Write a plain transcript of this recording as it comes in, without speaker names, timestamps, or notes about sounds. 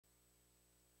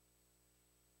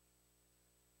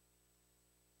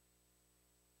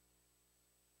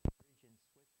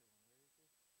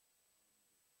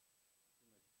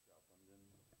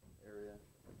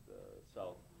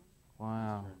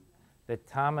Wow. That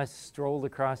Thomas strolled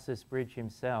across this bridge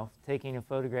himself, taking a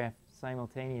photograph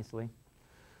simultaneously.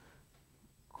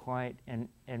 Quite, and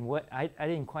what I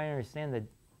didn't quite understand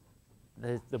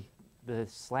the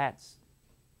slats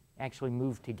actually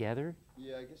move together.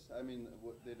 Yeah, I guess, I mean,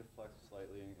 they deflect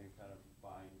slightly and kind of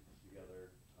bind together,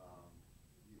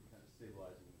 kind of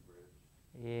stabilizing the bridge.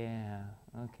 Yeah,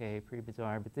 okay, pretty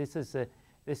bizarre. But this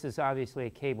is obviously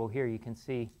a cable here you can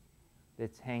see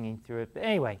that's hanging through it. But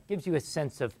anyway, gives you a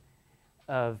sense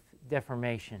of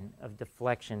deformation, of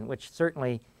deflection, which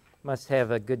certainly must have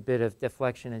a good bit of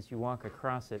deflection as you walk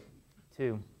across it,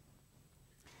 too.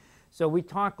 So we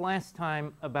talked last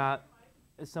time about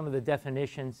some of the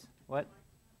definitions. What?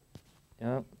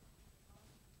 Oh.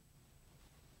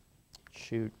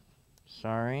 Shoot.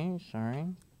 Sorry.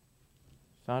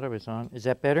 Thought I was on. Is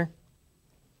that better?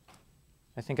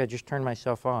 I think I just turned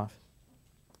myself off.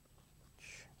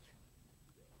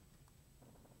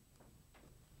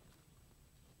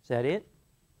 Is that it?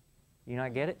 You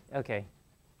not get it? Okay.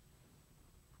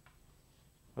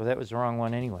 Well, that was the wrong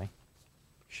one anyway.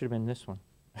 Should have been this one.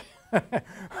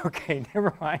 Okay,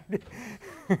 never mind.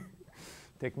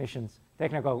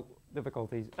 Technical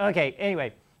difficulties. Okay,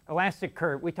 anyway, elastic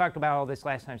curve. We talked about all this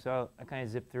last time, so I'll kind of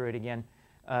zip through it again.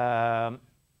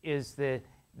 Is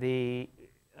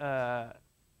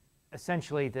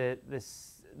essentially the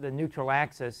neutral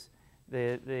axis,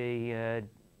 the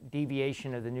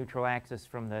deviation of the neutral axis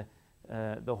from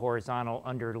the horizontal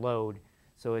under load.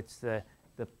 So it's the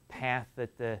path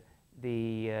that the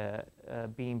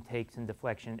beam takes in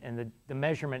deflection, and the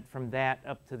measurement from that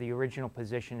up to the original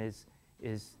position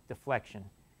is deflection.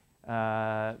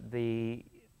 The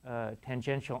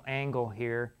tangential angle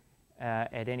here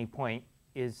at any point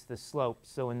is the slope.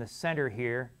 So in the center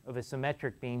here of a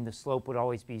symmetric beam, the slope would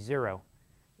always be 0.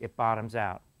 It bottoms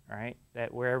out, right?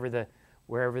 That wherever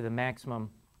the maximum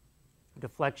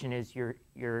deflection is,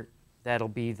 that'll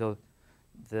be the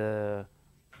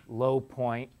low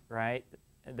point, right?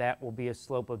 That will be a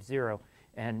slope of 0.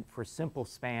 And for simple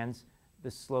spans,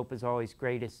 the slope is always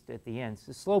greatest at the ends.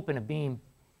 The slope in a beam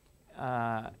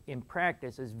in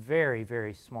practice is very,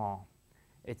 very small.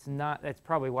 It's not, that's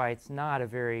probably why it's not a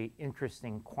very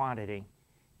interesting quantity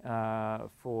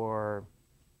for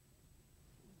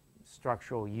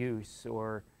structural use,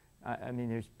 or I mean,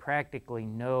 there's practically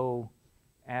no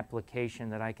application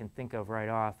that I can think of right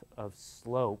off of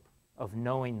slope, of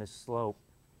knowing the slope,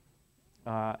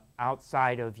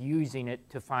 outside of using it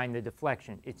to find the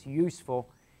deflection. It's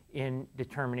useful in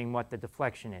determining what the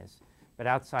deflection is, but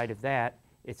outside of that,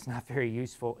 it's not very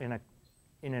useful in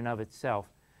and of itself.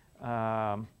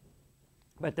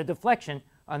 But the deflection,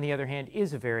 on the other hand,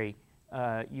 is a very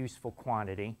useful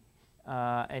quantity,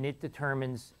 and it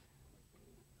determines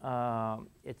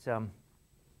its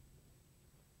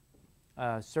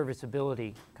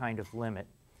serviceability kind of limit,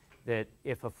 that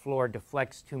if a floor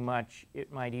deflects too much,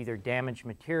 it might either damage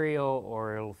material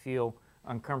or it'll feel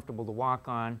uncomfortable to walk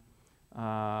on.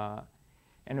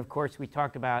 And of course, we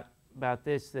talked about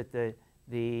this, that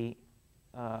the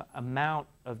amount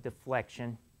of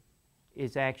deflection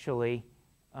is actually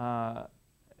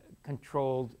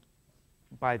controlled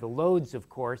by the loads, of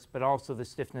course, but also the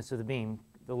stiffness of the beam,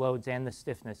 the loads and the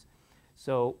stiffness.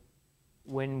 So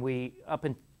when we, up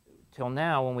until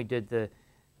now, when we did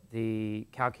the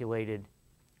calculated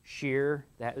shear,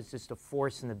 that was just a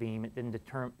force in the beam. It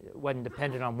wasn't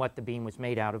dependent on what the beam was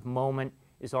made out of. Moment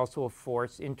is also a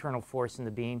force, internal force in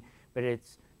the beam, but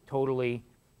it's totally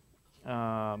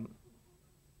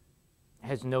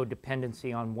has no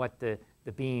dependency on what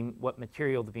what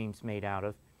material the beam's made out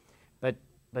of. But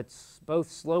both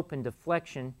slope and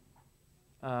deflection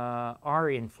are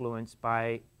influenced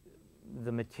by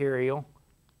the material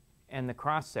and the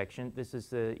cross section. This is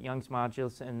the Young's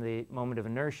modulus and the moment of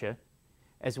inertia,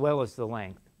 as well as the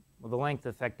length. Well, the length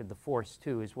affected the force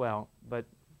too as well, but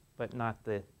not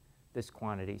this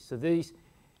quantity. So these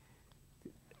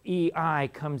EI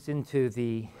comes into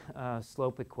the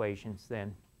slope equations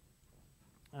then.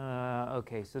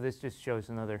 Okay, so this just shows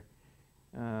another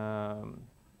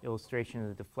illustration of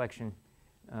the deflection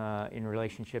in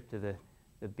relationship to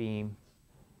the beam.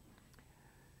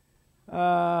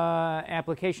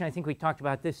 Application, I think we talked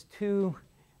about this too.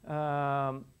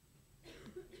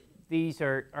 These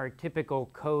are typical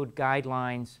code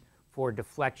guidelines for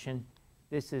deflection.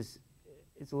 This is,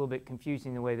 it's a little bit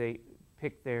confusing the way they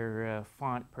pick their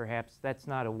font perhaps. That's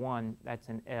not a 1, that's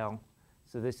an L.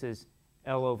 So this is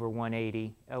L over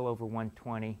 180, L over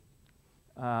 120.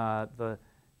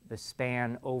 The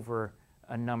span over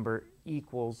a number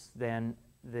equals then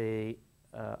the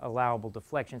allowable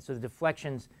deflection. So the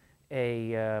deflection's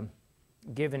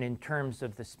given in terms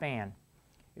of the span.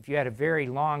 If you had a very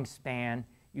long span,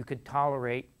 you could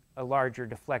tolerate a larger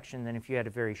deflection than if you had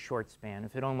a very short span.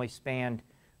 If it only spanned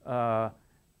a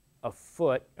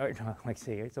foot, or no, like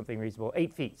say something reasonable,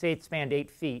 8 feet. Say it spanned 8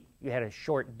 feet, you had a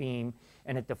short beam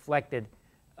and it deflected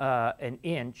an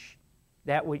inch,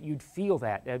 you'd feel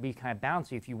that. That'd be kind of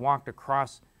bouncy. If you walked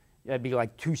across, that'd be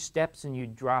like 2 steps and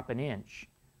you'd drop an inch,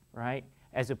 right?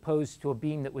 As opposed to a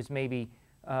beam that was maybe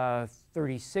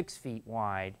 36 feet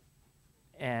wide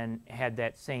and had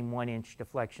that same 1-inch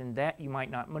deflection, that you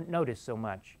might not notice so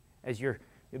much as you'd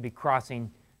be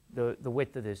crossing the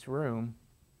width of this room.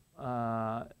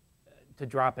 To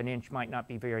drop an inch might not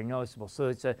be very noticeable. So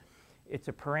it's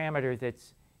a parameter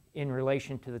that's in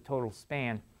relation to the total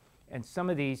span. And some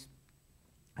of these,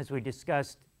 as we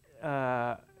discussed,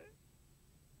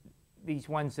 these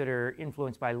ones that are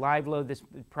influenced by live load, this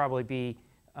would probably be,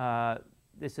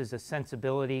 this is a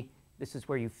sensibility. This is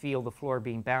where you feel the floor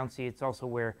being bouncy. It's also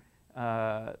where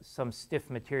some stiff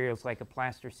materials like a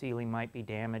plaster ceiling might be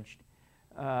damaged.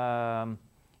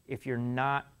 If you're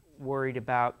not worried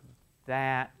about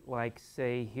that, like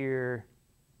say here,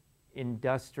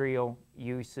 industrial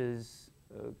uses,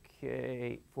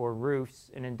 okay, for roofs,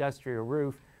 an industrial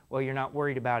roof, well, you're not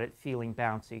worried about it feeling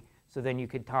bouncy. So then you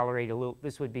could tolerate a little,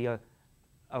 this would be a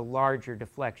larger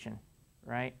deflection,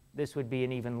 right? This would be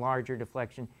an even larger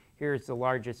deflection. Here's the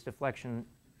largest deflection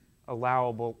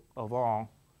allowable of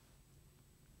all,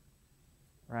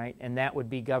 right? And that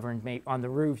would be governed, on the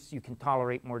roofs, you can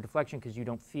tolerate more deflection because you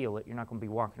don't feel it. You're not going to be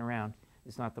walking around.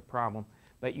 It's not the problem.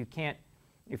 But you can't,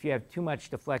 if you have too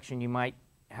much deflection, you might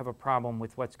have a problem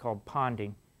with what's called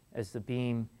ponding. As the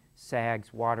beam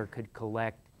sags, water could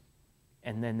collect,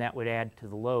 and then that would add to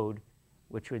the load,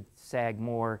 which would sag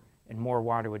more, and more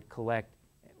water would collect,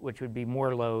 which would be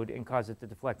more load and cause it to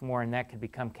deflect more, and that could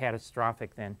become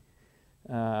catastrophic then.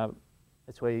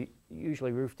 That's why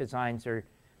usually roof designs are,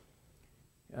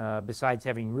 besides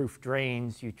having roof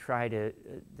drains, you try to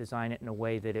design it in a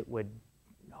way that it would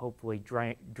hopefully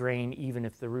drain even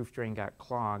if the roof drain got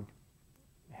clogged.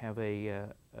 Have a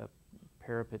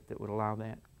parapet that would allow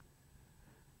that.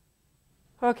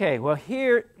 Okay, well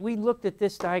here we looked at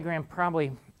this diagram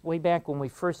probably way back when we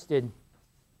first did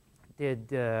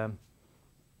shear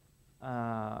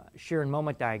and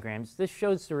moment diagrams. This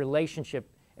shows the relationship,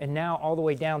 and now all the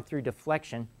way down through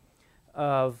deflection,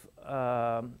 of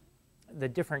the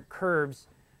different curves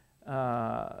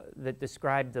that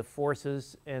describe the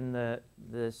forces and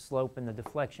the slope and the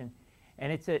deflection.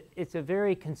 And it's a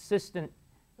very consistent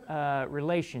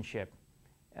relationship.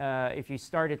 If you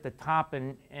start at the top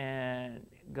and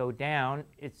go down,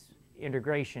 it's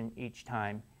integration each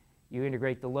time. You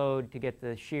integrate the load to get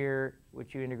the shear,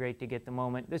 which you integrate to get the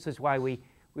moment. This is why we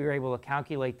were able to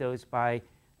calculate those by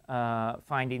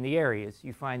finding the areas.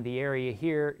 You find the area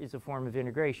here is a form of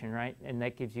integration, right? And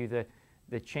that gives you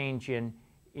the change in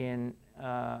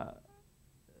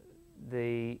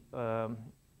the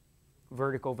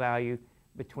vertical value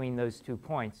between those 2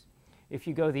 points. If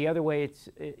you go the other way,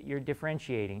 you're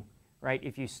differentiating, right?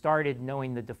 If you started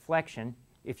knowing the deflection,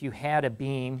 if you had a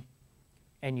beam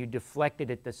and you deflected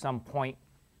it to some point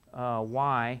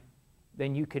y,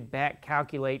 then you could back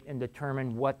calculate and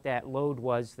determine what that load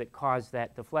was that caused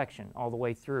that deflection all the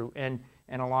way through, and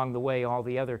along the way all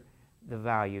the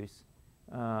values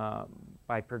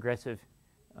by progressive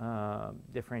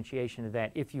differentiation of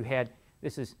that. If you had,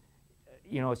 this is,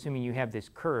 assuming you have this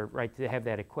curve, right, to have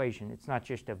that equation. It's not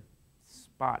just a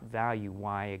spot value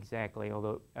y exactly,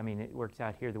 although, I mean, it works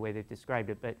out here the way they've described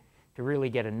it, but to really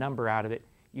get a number out of it,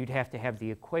 you'd have to have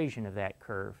the equation of that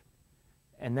curve,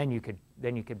 and then you could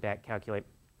back calculate.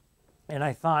 And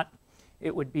I thought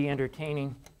it would be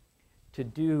entertaining to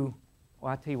do,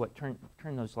 well, I'll tell you what, turn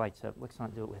those lights up. Let's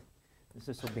not do it with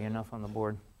this will be enough on the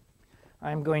board.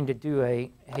 I'm going to do a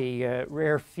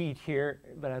rare feat here,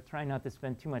 but I'll try not to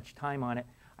spend too much time on it.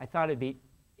 I thought it'd be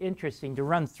interesting to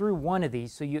run through one of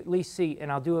these so you at least see,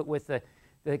 and I'll do it with the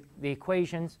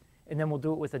equations, and then we'll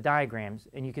do it with the diagrams.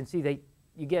 And you can see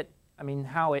you get, I mean,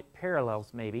 how it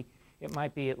parallels maybe. It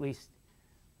might be at least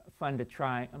fun to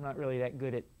try. I'm not really that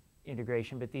good at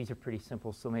integration, but these are pretty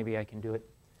simple, so maybe I can do it.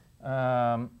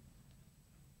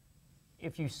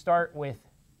 If you start with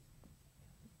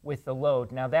the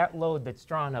load, now that load that's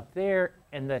drawn up there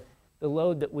and the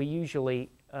load that we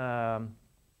usually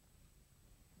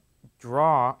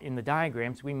draw in the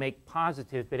diagrams, we make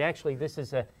positive, but actually this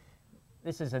is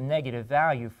a negative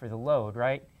value for the load,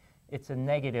 right? It's a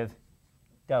negative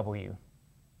W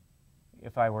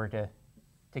if I were to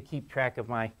keep track of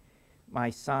my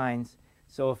signs.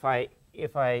 So if I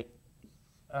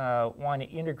want to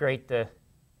integrate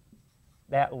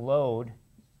that load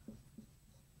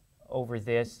over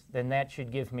this, then that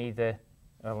should give me the,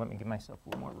 let me give myself a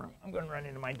little more room. I'm going to run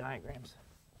into my diagrams.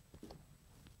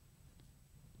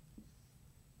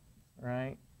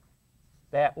 Right?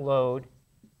 That load,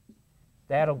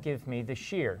 that'll give me the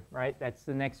shear, right? That's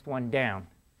the next one down.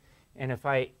 And if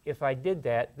I did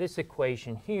that, this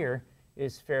equation here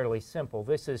is fairly simple.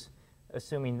 This is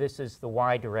assuming this is the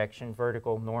y direction,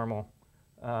 vertical, normal,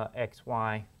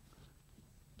 xy,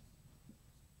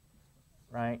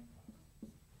 right?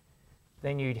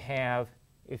 Then you'd have,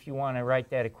 if you want to write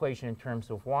that equation in terms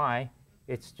of y,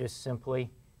 it's just simply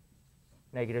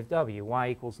negative w. Y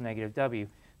equals negative w.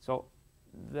 So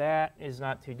that is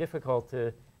not too difficult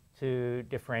to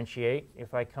differentiate.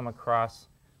 If I come across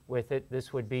with it,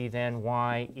 this would be then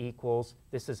y equals,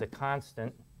 this is a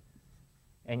constant,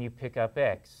 and you pick up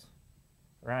x,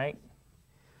 right?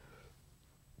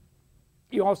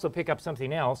 You also pick up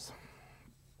something else.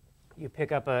 You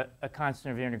pick up a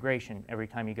constant of integration every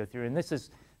time you go through. And this is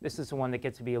the one that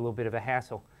gets to be a little bit of a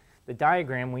hassle. The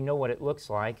diagram, we know what it looks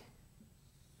like,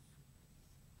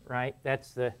 right?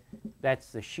 That's the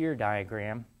shear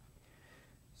diagram.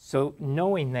 So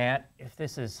knowing that, if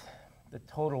this is the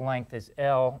total length is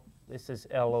L, this is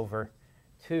L over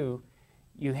 2,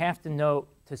 you have to know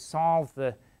to solve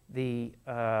the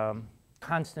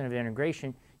constant of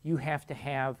integration, you have to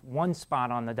have one spot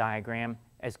on the diagram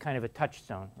as kind of a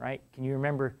touchstone, right? Can you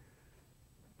remember?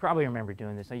 Probably remember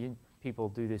doing this. People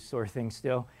do this sort of thing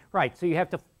still, right? So you have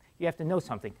to know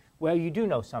something. Well, you do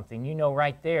know something. You know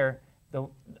right there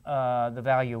the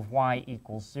value of y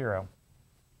equals 0.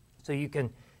 So you can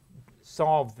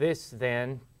solve this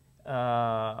then.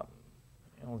 And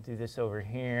we'll do this over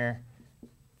here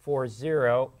for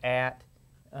 0 at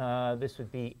this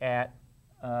would be at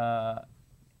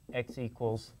x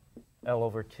equals L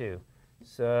over 2.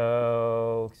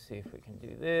 So let's see if we can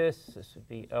do this. This would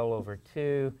be L over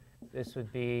 2. This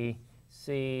would be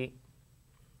C.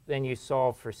 Then you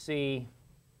solve for C,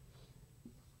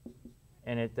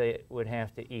 and it would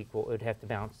have to equal, it would have to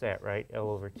balance that, right? L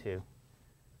over 2.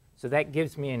 So that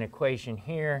gives me an equation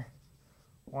here.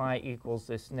 Y equals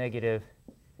this negative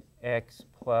x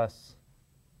plus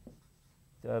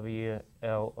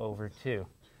WL over 2.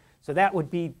 So that would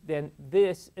be then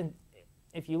this, and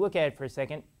if you look at it for a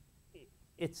second,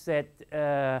 it's that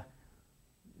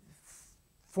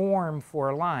form for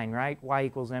a line, right? Y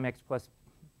equals mx plus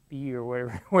b or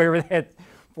whatever that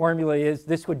formula is.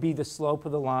 This would be the slope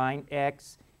of the line,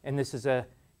 x, and this is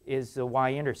the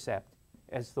y-intercept.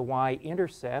 As the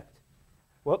y-intercept,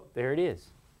 whoop, there it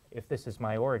is. If this is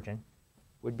my origin,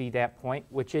 would be that point,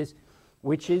 which is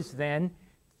then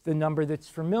the number that's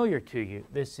familiar to you.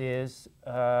 This is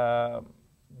WL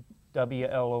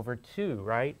over 2,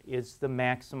 right? Is the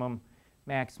maximum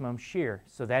shear.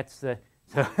 So that's the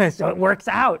so it works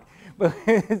out. But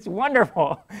it's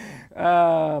wonderful.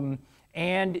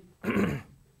 And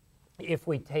if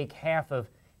we take half of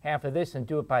this and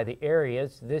do it by the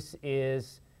areas, this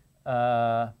is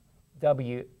WL,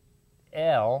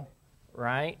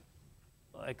 right?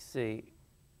 Let's see.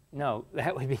 No,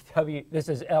 that would be W. This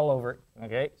is L over,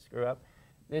 okay, screw up.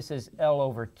 This is L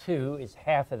over 2 is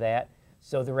half of that.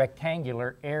 So the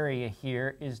rectangular area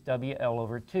here is WL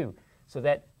over 2. So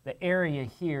that the area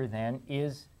here then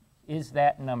is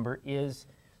that number is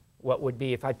what would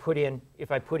be if I put in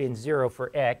 0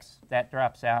 for x, that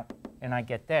drops out and I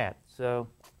get that. So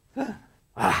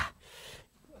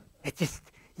it just,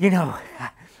 you know,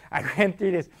 I ran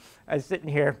through this. I was sitting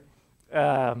here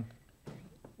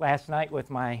last night with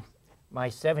my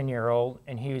 7-year-old,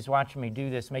 and he was watching me do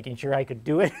this, making sure I could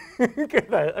do it. I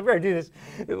better do this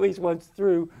at least once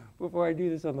through before I do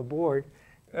this on the board.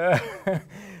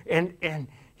 And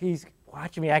he's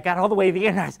watching me. I got all the way to the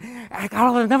end. I got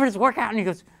all the numbers to work out, and he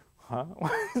goes, "Huh?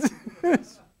 What is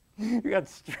this? You got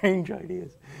strange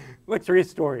ideas. What's your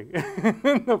story?"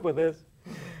 Enough with this.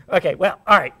 Okay. Well,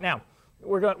 all right. Now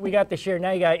we got the shear.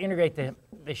 Now you got to integrate the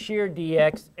shear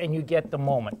dx, and you get the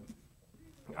moment.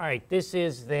 All right, this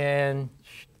is then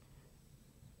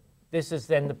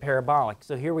the parabolic.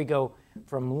 So here we go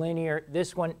from linear,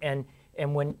 this one, and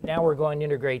now we're going to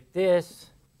integrate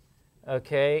this.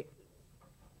 Okay,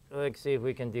 let's see if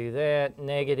we can do that.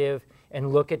 Negative,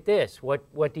 and look at this.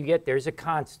 What do you get? There's a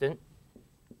constant,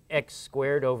 x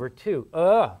squared over 2.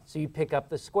 So you pick up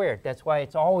the squared. That's why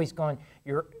it's always going.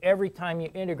 Every time you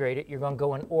integrate it, you're going to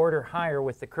go an order higher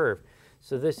with the curve.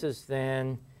 So this is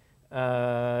then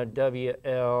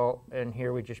WL, and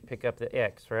here we just pick up the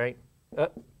x, right?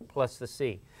 Plus the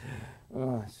c.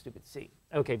 Oh, stupid c.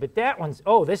 Okay, but that one's,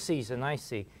 this c is a nice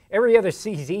c. Every other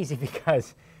c is easy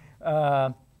because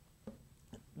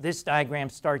this diagram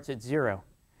starts at 0.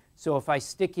 So if I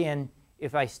stick in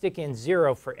if I stick in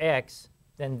 0 for x,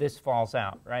 then this falls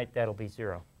out, right? That'll be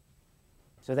 0.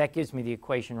 So that gives me the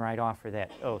equation right off for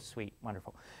that. Oh, sweet,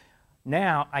 wonderful.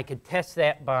 Now I could test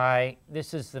that by,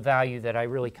 this is the value that I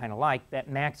really kind of like, that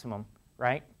maximum,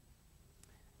 right?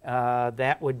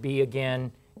 That would be,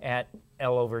 again, at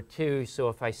L over 2. So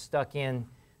if I stuck in,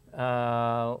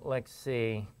 let's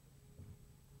see,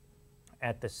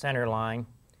 at the center line,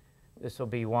 this will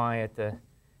be y at the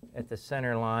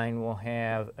center line. We'll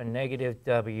have a negative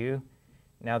w.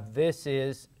 Now this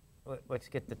is, let's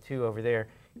get the 2 over there.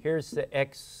 Here's the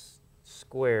x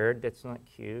squared. That's not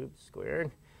cubed,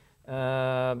 squared.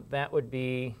 That would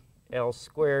be L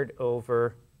squared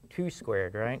over 2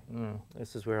 squared, right?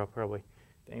 This is where I'll probably,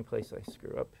 any place I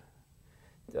screw up.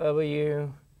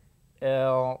 W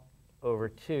L over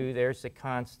 2. There's the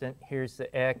constant. Here's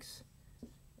the x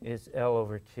is L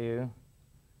over 2.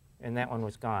 And that one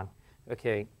was gone.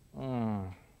 Okay.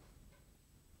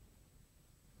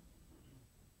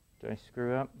 Did I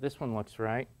screw up? This one looks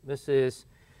right. This is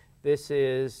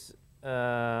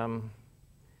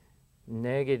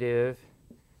negative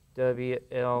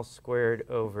WL squared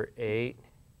over 8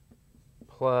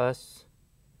 plus,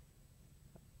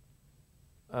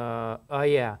 oh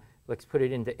yeah, let's put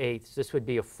it into eighths. This would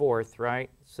be a fourth, right?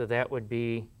 So that would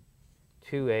be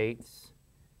 2/8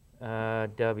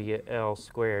 WL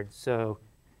squared. So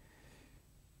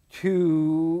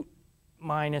 2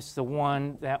 minus the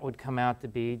 1, that would come out to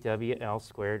be WL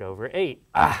squared over 8.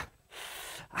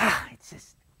 It's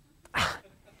just,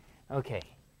 okay.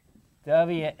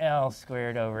 WL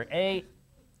squared over 8,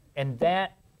 and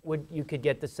that would, you could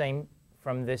get the same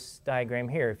from this diagram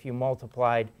here. If you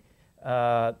multiplied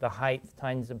the height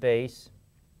times the base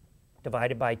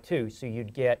divided by 2, so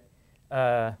you'd get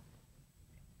WL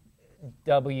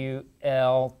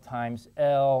times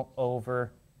L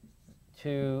over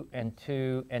 2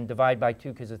 and divide by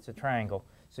 2 because it's a triangle.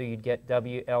 So you'd get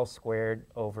WL squared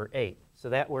over 8. So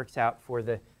that works out for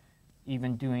the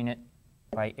even doing it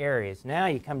by areas. Now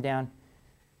you come down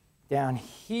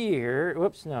here.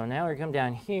 Whoops, no. Now we come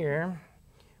down here.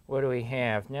 What do we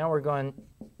have? Now we're going to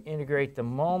integrate the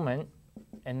moment,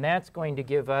 and that's going to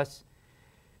give us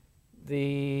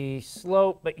the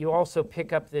slope, but you also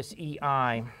pick up this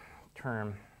EI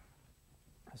term,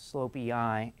 slope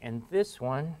EI, and this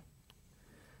one,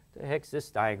 the heck's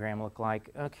this diagram look like?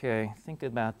 Okay, think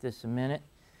about this a minute.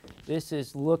 This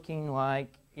is looking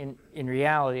like, in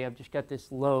reality, I've just got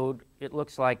this load. It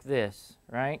looks like this,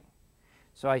 right?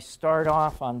 So I start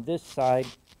off on this side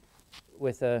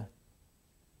with a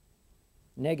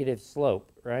negative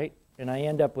slope, right? And I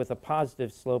end up with a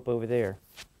positive slope over there.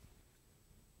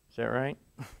 Is that right?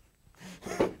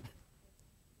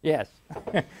 Yes.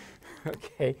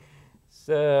 Okay.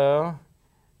 So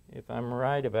if I'm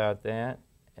right about that,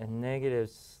 a negative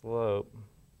slope.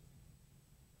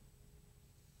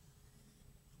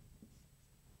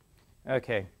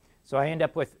 Okay. So I end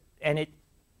up with, and it,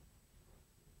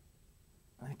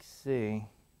 let's see.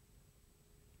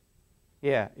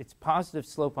 Yeah, it's positive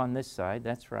slope on this side,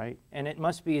 that's right. And it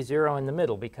must be a 0 in the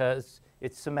middle because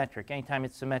it's symmetric. Anytime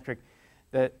it's symmetric,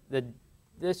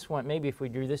 this one, maybe if we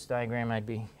drew this diagram, I'd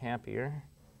be happier.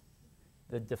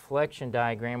 The deflection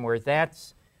diagram, where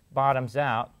that's bottoms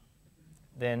out,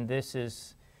 then this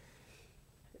is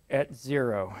at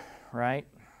 0, right?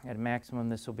 At a maximum,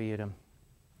 this will be at a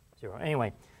 0.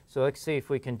 Anyway, so let's see if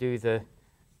we can do the,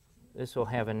 this will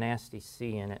have a nasty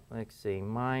c in it. Let's see,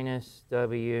 minus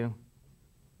w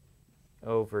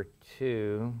over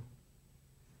 2,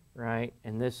 right?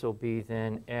 And this will be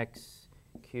then x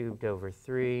cubed over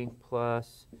 3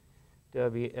 plus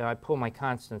w, I pull my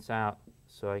constants out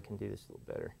so I can do this a little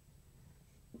better.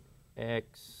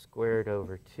 X squared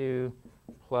over 2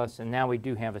 plus, and now we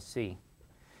do have a c.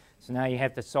 So now you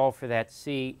have to solve for that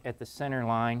c at the center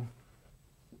line.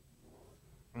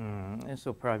 This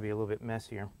will probably be a little bit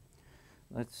messier.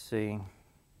 Let's see.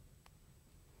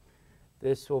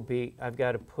 This will be, I've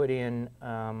got to put in,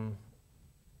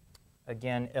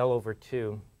 again, L over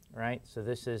 2, right? So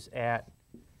this is at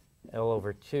L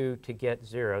over 2 to get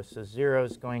 0. So 0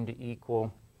 is going to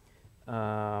equal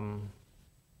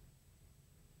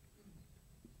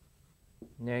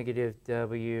negative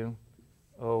w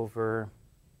over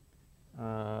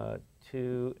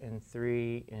 2 and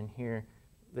 3, and here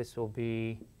this will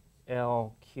be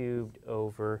L cubed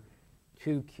over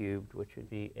 2 cubed, which would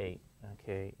be 8.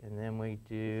 Okay, and then we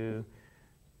do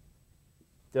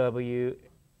W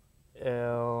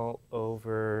L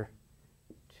over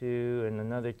 2 and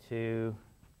another 2,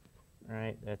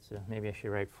 right? That's a, maybe I should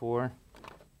write 4,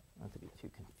 not to be too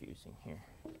confusing here.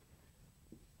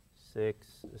 6,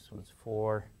 this one's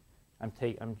 4.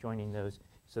 I'm joining those.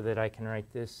 so that I can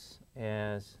write this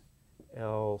as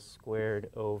L squared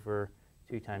over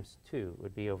 2 times 2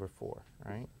 would be over 4,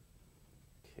 right?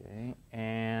 Okay,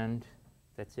 and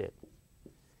that's it.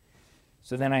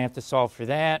 So then I have to solve for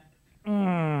that.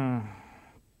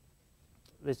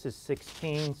 This is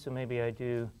 16, so maybe I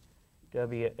do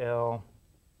WL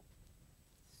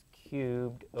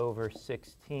cubed over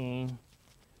 16. Does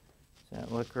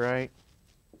that look right?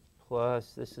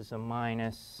 Plus, this is a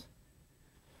minus.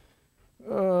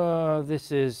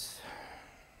 This is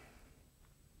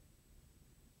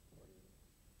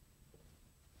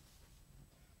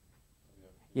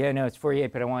yeah, no, it's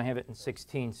 48, but I want to have it in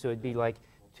 16, so it'd be like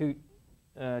 2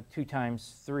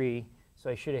 times 3. So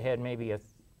I should have had maybe I'm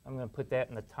going to put that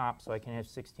in the top so I can have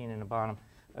 16 in the bottom.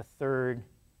 A third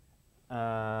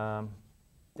WL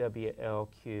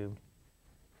cubed.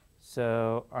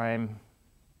 So I'm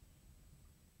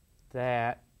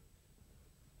that.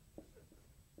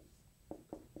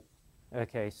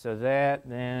 Okay, so that,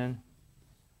 then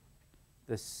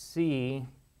the C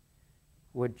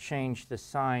would change the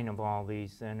sign of all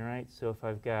these then, right? So if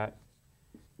I'm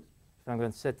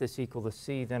going to set this equal to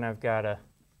C, then I've got a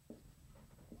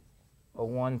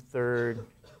 1/3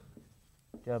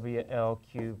 WL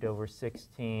cubed over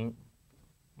 16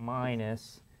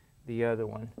 minus the other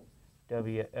one,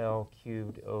 WL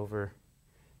cubed over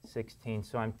 16.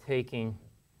 So I'm taking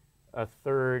a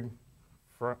third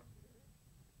from,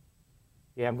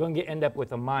 yeah, I'm going to end up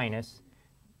with a minus,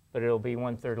 but it'll be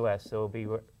 1/3 less. So it'll be,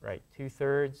 right,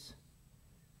 2/3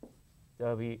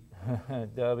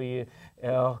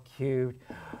 WL cubed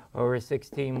over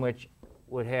 16, which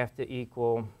would have to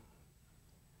equal,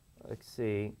 let's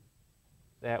see,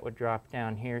 that would drop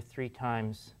down here 3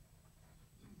 times.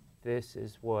 This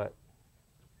is what?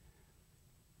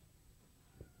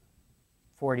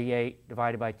 48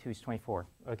 divided by 2 is 24.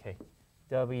 Okay,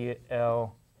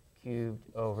 WL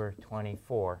cubed over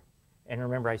 24. And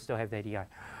remember, I still have that EI.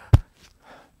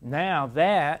 Now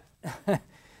that,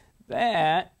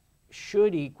 that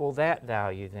should equal that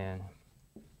value then.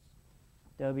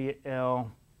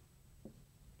 WL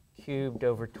cubed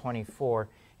over 24.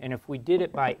 And if we did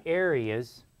it by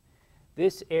areas,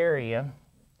 this area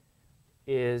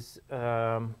is,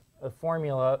 a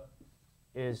formula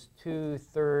is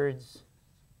 2/3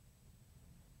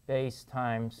 base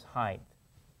times height.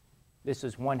 This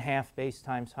is 1/2 base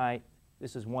times height.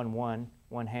 This is 1/1,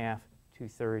 1/2,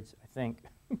 2/3, I think.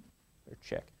 Or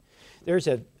check. There's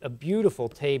a beautiful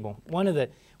table. One of the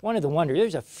wonders,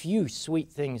 there's a few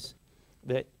sweet things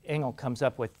that Engel comes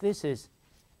up with. This is,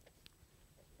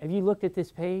 have you looked at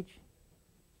this page?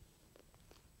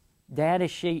 Data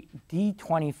sheet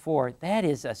D24. That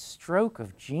is a stroke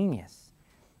of genius.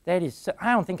 That is, so,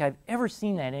 I don't think I've ever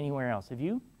seen that anywhere else. Have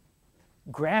you?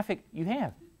 Graphic, you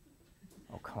have?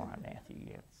 Oh, come on, Matthew,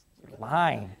 you're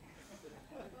lying.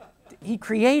 He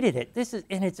created it. This is,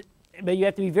 and it's, but you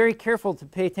have to be very careful to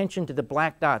pay attention to the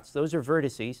black dots. Those are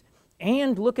vertices.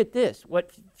 And look at this.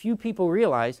 What few people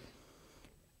realize,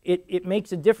 it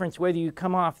makes a difference whether you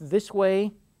come off this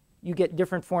way, you get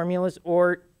different formulas,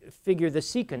 or figure the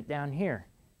secant down here.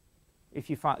 If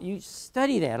you follow, you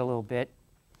study that a little bit.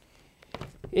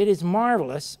 It is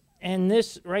marvelous. And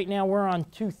this, right now, we're on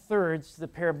 2/3, the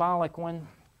parabolic one,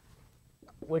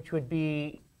 which would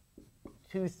be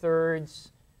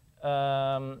 2/3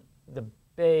 the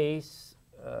base,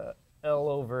 L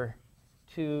over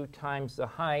 2 times the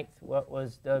height. What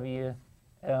was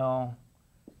WL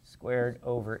squared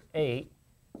over 8?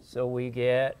 So we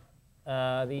get,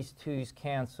 these 2's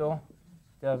cancel,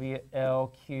 WL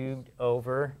cubed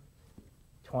over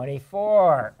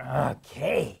 24.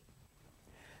 Okay.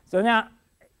 So now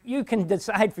you can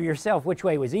decide for yourself which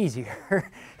way was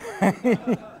easier.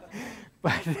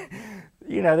 But,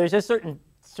 you know, there's a certain,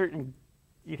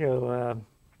 you know,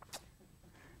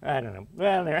 I don't know.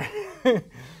 Well, there.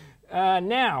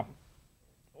 Now,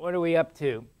 what are we up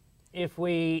to? If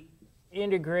we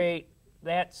integrate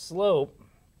that slope,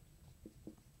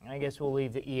 I guess we'll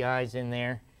leave the EI's in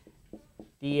there,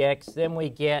 dx, then we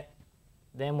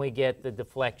get the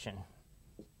deflection.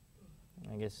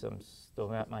 I guess I'm still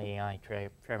got my EI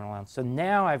traveling around. So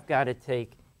now I've got to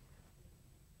take,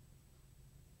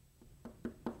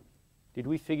 did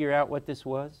we figure out what this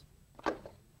was?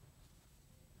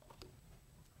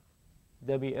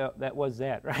 WL, that was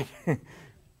that, right?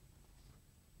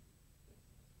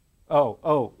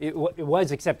 It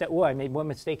was, except that, I made one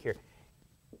mistake here.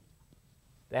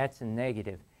 That's a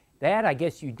negative. That, I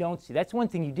guess you don't see. That's one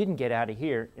thing you didn't get out of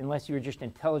here, unless you were just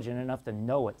intelligent enough to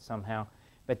know it somehow.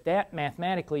 But that,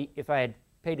 mathematically, if I had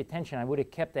paid attention, I would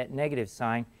have kept that negative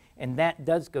sign, and that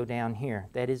does go down here.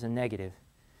 That is a negative.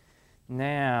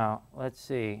 Now, let's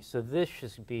see. So this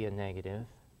should be a negative.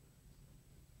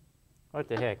 What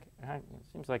the heck? It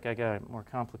seems like I got a more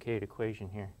complicated equation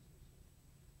here.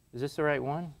 Is this the right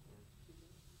one?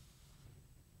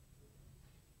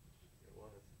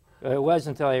 It was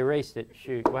until I erased it.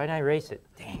 Shoot, why did I erase it?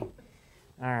 Dang.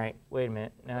 All right, wait a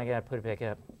minute. Now I got to put it back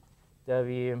up.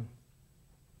 W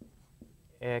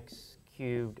x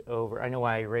cubed over, I know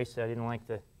why I erased it. I didn't like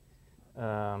the,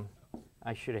 I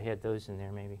should have had those in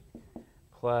there maybe.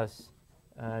 Plus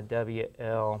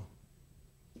WL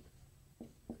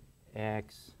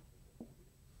x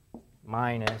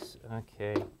minus,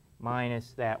 okay,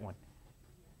 minus that one.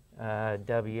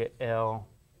 WL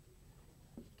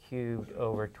cubed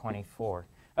over 24.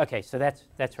 Okay, so that's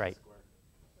right.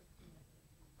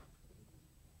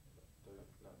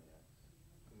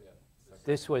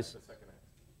 This was,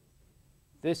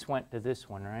 this went to this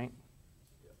one, right?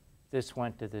 This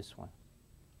went to this one.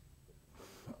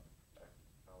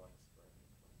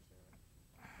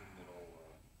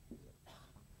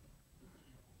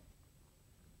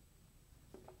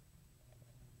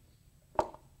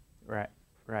 Right,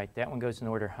 right. That one goes in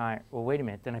order higher. Well, wait a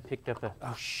minute. Then I picked up a,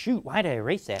 oh, shoot. Why did I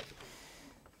erase that?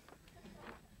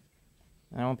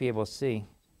 I won't be able to see.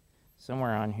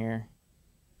 Somewhere on here.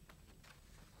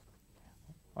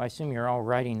 Well, I assume you're all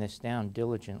writing this down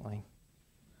diligently.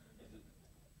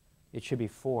 It should be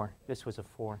 4. This was a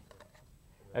 4.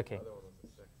 Okay.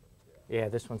 Yeah,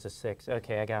 this one's a 6.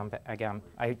 Okay, I got them. I got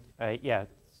them. Yeah.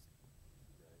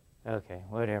 Okay,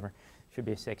 whatever. Should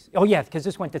be a 6. Oh, yeah, because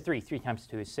this went to 3. 3 times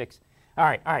 2 is 6. All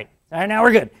right, all right. Now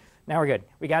we're good. Now we're good.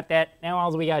 We got that. Now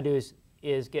all we got to do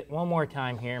is get one more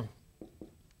time here.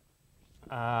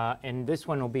 And this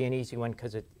one will be an easy one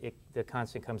because the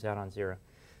constant comes out on 0.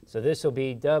 So this will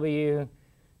be W,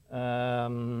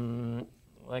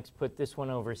 let's put this one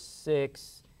over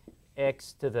 6,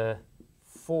 x to the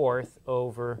 4th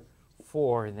over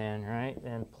 4 then, right?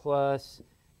 Then plus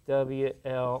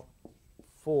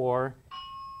WL4.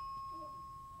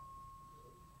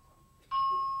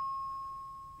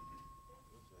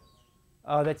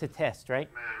 Oh, that's a test, right?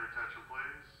 May I have your attention,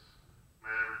 please? May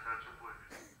I have your attention,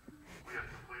 please? We have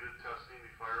completed testing the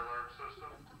fire alarm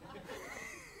system.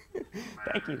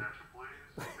 Thank you. Attention,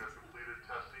 please. We have completed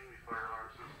testing the fire alarm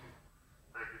system.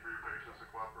 Thank you for your patience and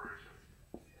cooperation.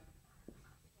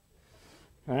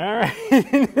 All right.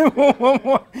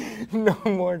 No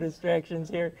more distractions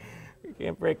here. You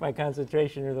can't break my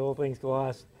concentration or the whole thing's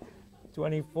lost.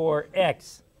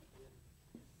 24x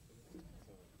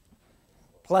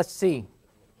plus c.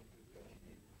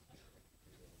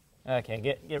 Okay,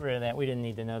 get rid of that. We didn't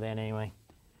need to know that anyway.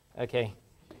 Okay.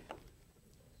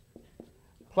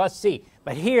 Plus c.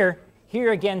 But here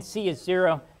again, c is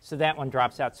 0, so that one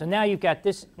drops out. So now you've got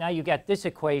this. Now you've got this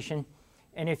equation,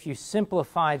 and if you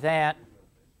simplify that,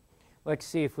 let's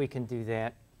see if we can do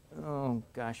that. Oh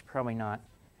gosh, probably not.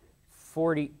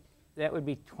 40. That would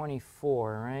be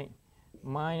 24, right?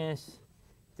 Minus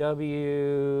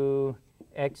w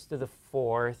x to the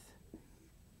 4th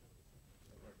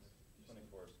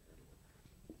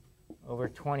over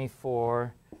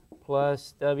 24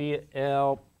 plus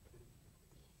WL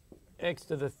x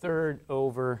to the 3rd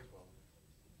over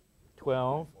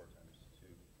 12.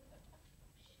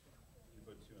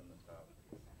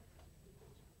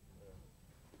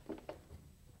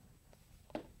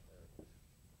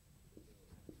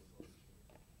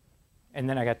 And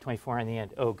then I got 24 on the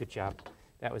end. Oh, good job.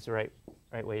 That was the right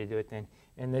way to do it then.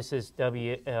 And this is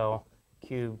WL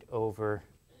cubed over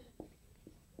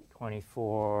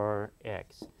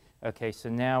 24x. Okay, so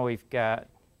now we've got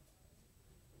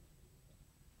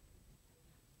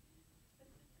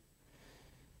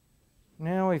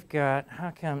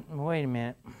how come, wait a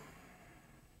minute.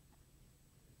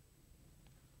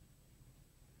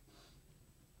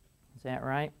 Is that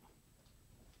right?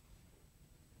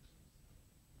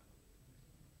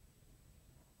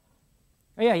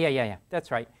 Oh, yeah. That's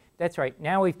right. That's right.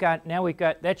 Now we've got,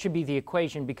 that should be the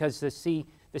equation because the c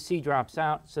drops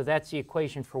out, so that's the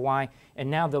equation for y.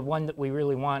 And now the one that we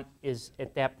really want is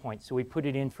at that point. So we put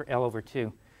it in for L over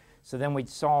 2. So then we'd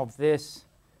solve this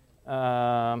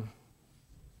for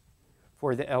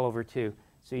the L over 2.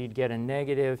 So you'd get a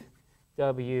negative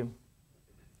W.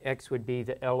 X would be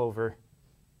the L over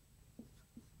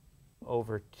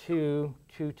 2.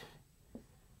 2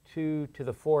 to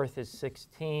the 4th is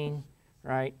 16.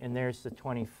 Right, and there's the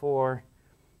 24.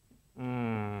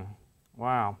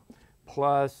 Wow.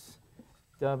 Plus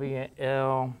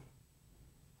WL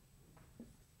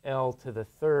L to the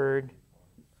 3rd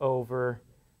over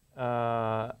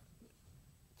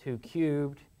 2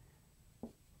 cubed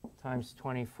times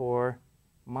 24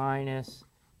 minus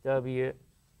WL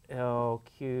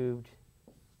cubed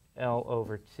L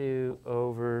over 2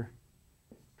 over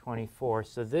 24.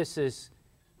 So this is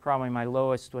probably my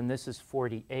lowest one. This is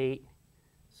 48.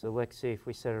 So let's see if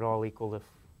we set it all equal to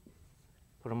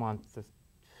put them on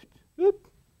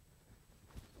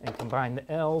and combine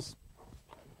the L's.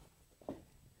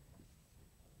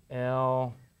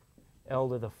 L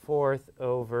to the 4th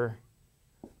over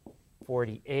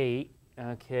 48.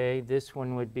 Okay, this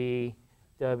one would be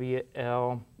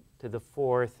WL to the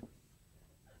 4th.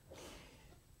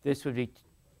 This would be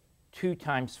 2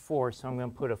 times 4, so I'm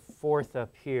going to put a 4th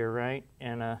up here, right?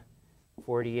 And a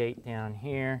 48 down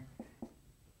here.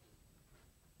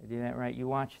 I do that right? You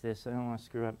watch this. I don't want to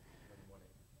screw up.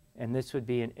 And this would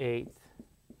be an 1/8.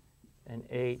 An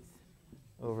 1/8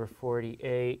 over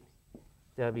 48,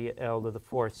 WL to the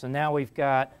 4th. So now we've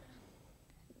got,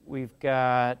 where'd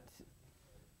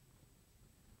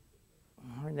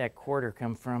that quarter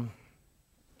come from?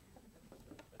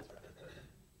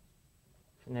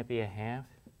 Shouldn't that be a half?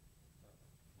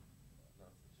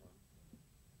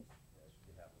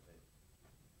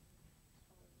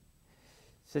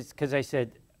 So it's because I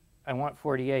said I want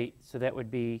 48, so that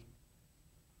would be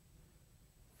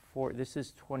 4. This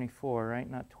is 24, right?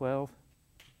 Not 12.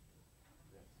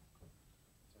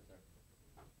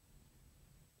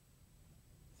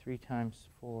 Three times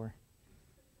 4.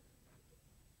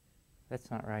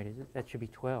 That's not right, is it? That should be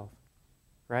 12,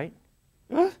 right?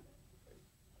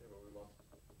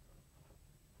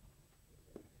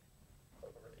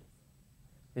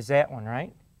 Is that one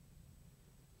right?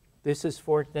 This is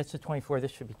 4. That's a 24.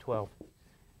 This should be 12.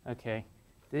 Okay.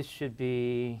 This should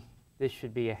be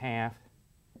a half.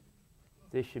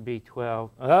 This should be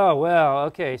 12. Oh, well,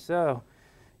 okay. So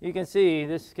you can see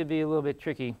this could be a little bit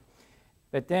tricky.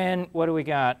 But then what do we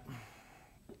got?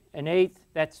 An 1/8,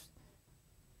 that's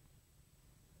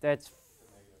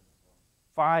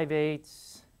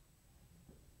 5/8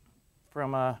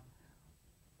 from a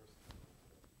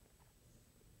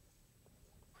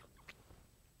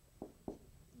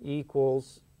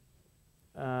equals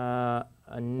a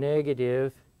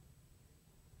negative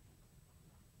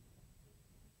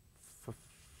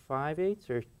 5/8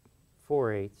 or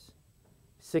 4/8?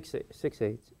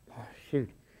 6/8. Oh, shoot.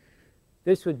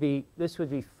 This would be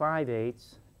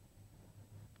 5/8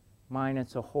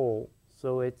 minus a whole,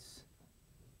 so it's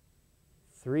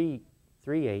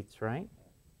 3/8, right?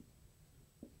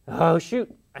 Oh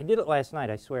shoot! I did it last night,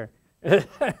 I swear.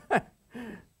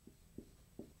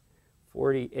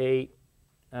 48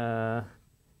 WL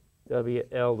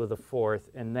to the 4th,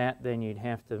 and that then you'd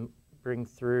have to bring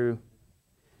through.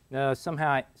 No,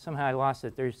 somehow I lost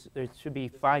it. There should be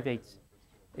 5/8.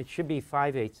 It should be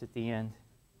 5/8 at the end.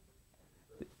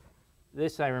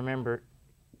 This I remember.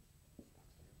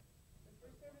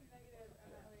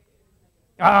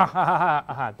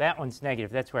 That one's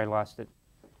negative. That's where I lost it.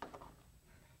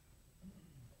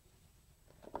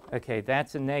 Okay,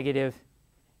 that's a negative.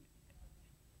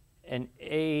 An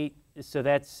 8, so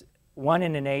that's 1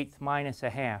 and an 1/8 minus a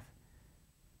half.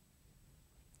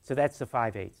 So that's the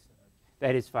 5/8.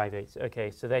 That is 5/8.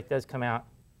 Okay, so that does come out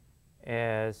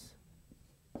as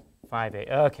 5/8.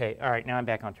 Okay, all right, now I'm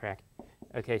back on track.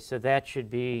 Okay, so that should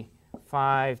be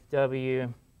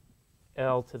 5WL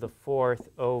to the 4th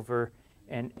over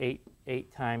and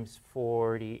 8 times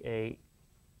 48.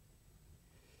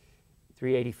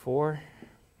 384.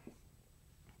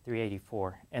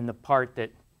 384. And the part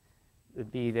that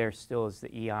would be there still is the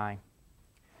EI.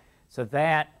 So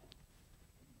that,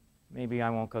 maybe I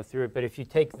won't go through it, but if you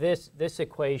take this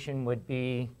equation would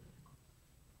be,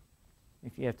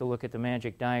 if you have to look at the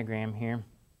magic diagram here,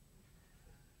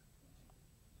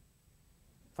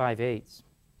 5/8.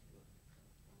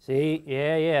 See,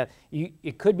 yeah.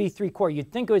 It could be 3/4.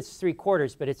 You'd think it's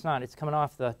 3/4, but it's not. It's coming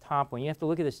off the top one. You have to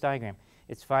look at this diagram.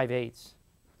 It's 5/8.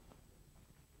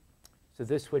 So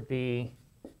this would be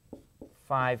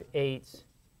 5/8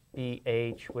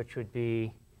 BH, which would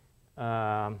be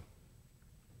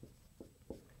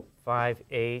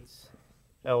 5/8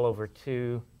 L over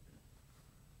 2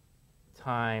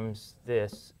 times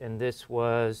this, and this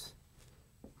was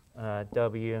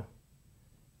WL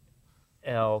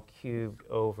cubed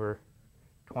over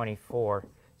 24.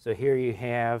 So here you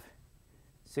have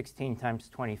 16 times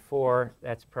 24.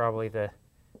 That's probably the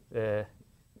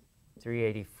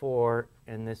 384,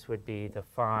 and this would be the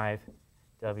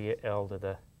 5WL to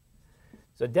the.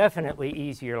 So definitely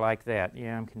easier like that.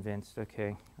 Yeah, I'm convinced.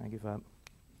 Okay, I give up.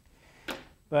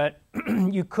 But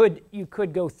you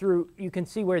could go through. You can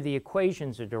see where the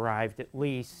equations are derived at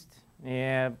least.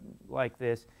 Yeah, like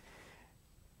this.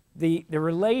 The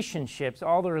relationships,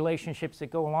 all the relationships that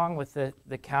go along with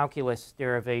the calculus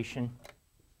derivation.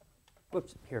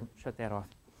 Whoops, here, shut that off.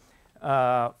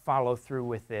 follow through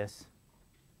with this.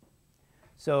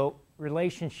 So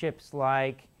relationships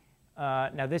like,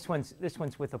 now this one's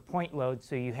with a point load,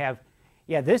 so you have,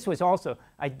 yeah, this was also,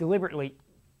 I deliberately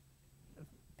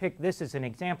picked this as an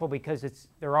example because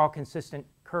they're all consistent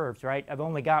curves, right? I've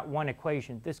only got one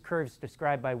equation. This curve's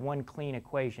described by one clean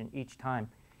equation each time.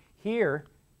 Here,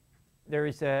 there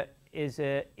is a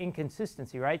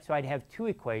inconsistency, right? So I'd have two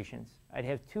equations. I'd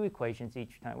have two equations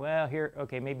each time. Well, here,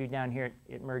 okay, maybe down here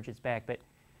it merges back, but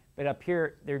up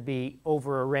here there'd be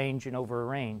over a range and over a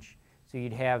range. So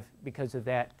you'd have, because of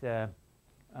that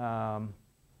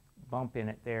bump in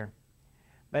it there.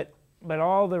 But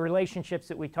all the relationships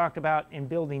that we talked about in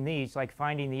building these, like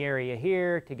finding the area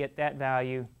here to get that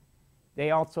value,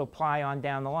 they also apply on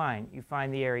down the line. You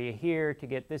find the area here to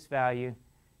get this value.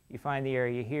 You find the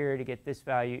area here to get this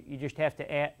value. You just have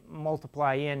to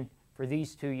multiply in. For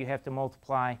these two, you have to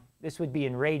multiply. This would be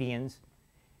in radians,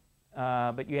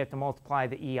 but you have to multiply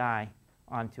the EI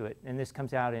onto it. And this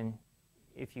comes out in,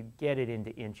 if you get it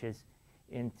into inches,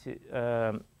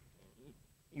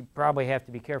 you probably have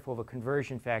to be careful of a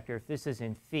conversion factor. If this is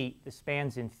in feet, the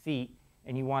span's in feet,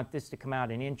 and you want this to come out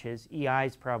in inches, EI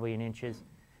is probably in inches,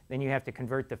 then you have to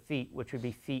convert the feet, which would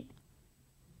be feet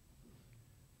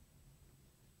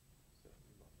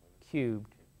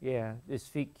cubed. Yeah, this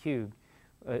feet cubed,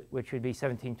 which would be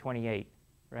 1728,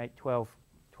 right? 12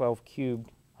 cubed,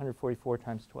 144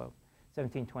 times 12,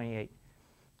 1728.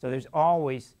 So there's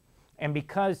always, and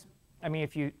because, I mean,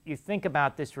 if you think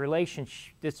about this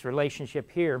relationship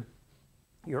here,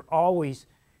 you're always,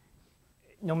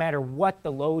 no matter what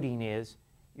the loading is,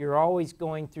 you're always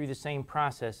going through the same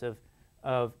process of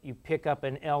you pick up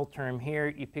an L term here,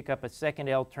 you pick up a second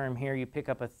L term here, you pick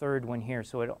up a third one here.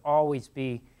 So it'll always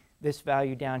be, this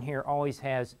value down here always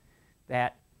has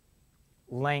that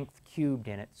length cubed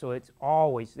in it. So it's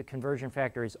always, the conversion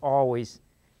factor is always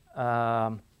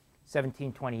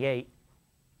 1728.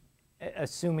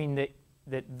 Assuming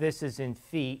that this is in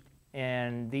feet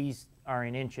and these are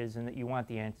in inches and that you want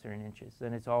the answer in inches,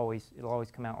 then it'll always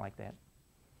come out like that.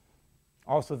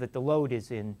 Also that the load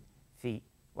is in feet,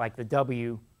 like the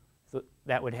W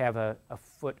that would have a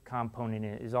foot component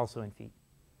in it is also in feet.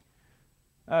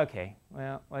 Okay,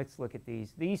 well, let's look at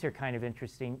these. These are kind of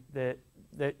interesting. That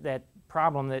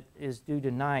problem that is due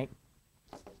tonight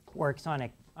works on a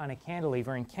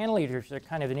cantilever, and cantilevers are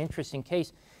kind of an interesting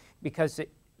case because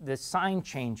the sign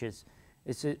changes.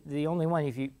 It's the only one.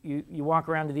 If you walk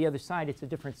around to the other side, it's a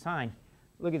different sign.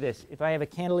 Look at this. If I have a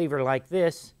cantilever like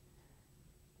this,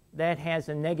 that has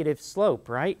a negative slope,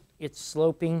 right? It's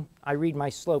sloping. I read my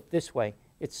slope this way.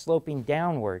 It's sloping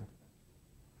downward.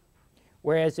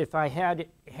 Whereas if I had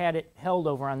it held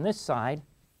over on this side,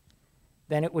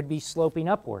 then it would be sloping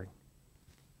upward,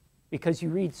 because you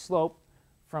read slope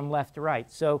from left to right.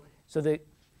 So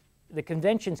the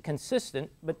convention's consistent,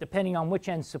 but depending on which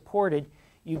end's supported,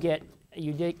 you get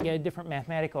a different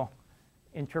mathematical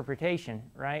interpretation,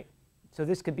 right? So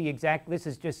this could be exact. This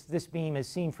is just, this beam is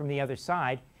seen from the other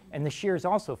side, and the shears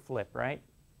also flip, right?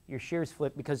 Your shears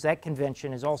flip because that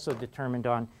convention is also determined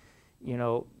on, you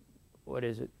know, what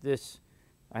is it? This,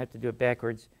 I have to do it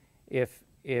backwards. If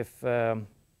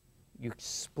you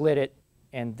split it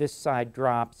and this side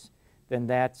drops, then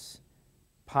that's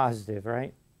positive,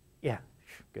 right? Yeah,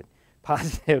 good.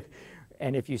 Positive.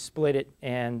 And if you split it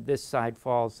and this side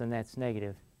falls, then that's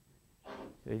negative.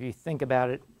 So if you think about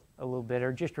it a little bit,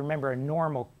 or just remember a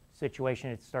normal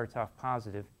situation, it starts off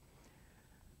positive.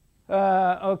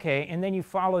 Okay, and then you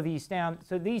follow these down.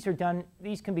 So these are done.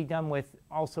 These can be done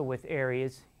also with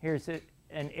areas. Here's an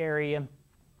area,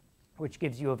 which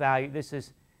gives you a value.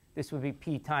 This would be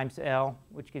P times L,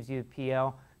 which gives you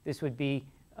PL. This would be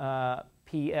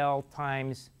PL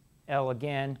times L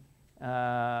again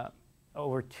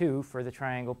over 2 for the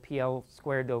triangle, PL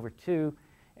squared over 2.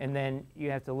 And then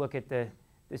you have to look at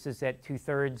this is that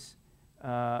 2/3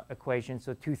 equation.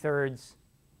 So 2/3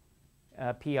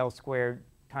 PL squared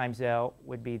times L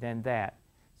would be then that.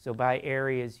 So by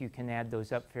areas, you can add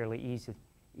those up fairly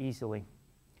easily.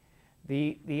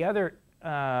 The other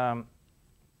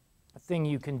thing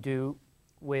you can do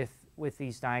with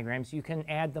these diagrams, you can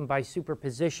add them by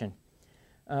superposition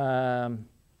or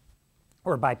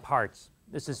by parts.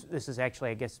 This is actually,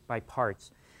 I guess, by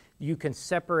parts. You can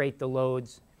separate the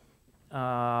loads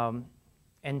and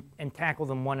tackle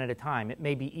them one at a time. It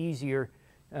may be easier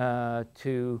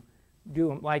to do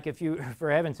them, like if you, for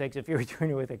heaven's sakes, if you were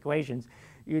doing it with equations,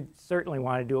 you'd certainly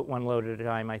want to do it one load at a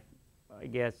time. I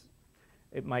guess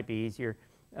it might be easier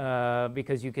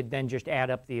because you could then just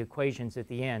add up the equations at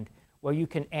the end. Well, you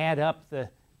can add up the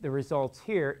results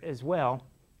here as well,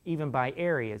 even by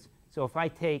areas. So if I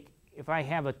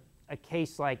have a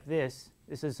case like this,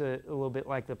 this is a little bit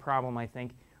like the problem, I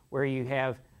think, where you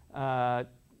have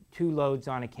 2 loads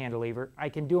on a cantilever. I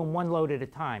can do them 1 load at a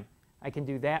time. I can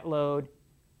do that load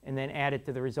and then add it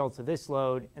to the results of this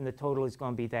load, and the total is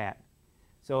going to be that.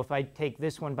 So if I take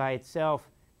this one by itself,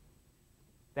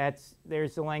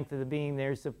 there's the length of the beam,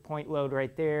 there's the point load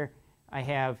right there. I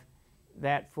have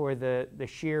that for the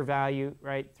shear value,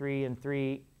 right, 3 and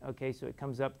 3. Okay, so it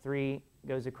comes up 3,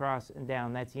 goes across and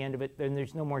down. That's the end of it. Then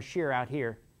there's no more shear out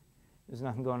here. There's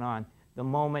nothing going on. The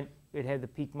moment, it had the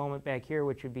peak moment back here,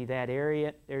 which would be that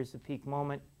area. There's the peak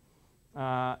moment.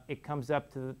 It comes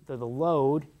up to the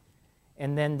load.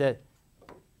 And then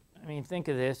I mean, think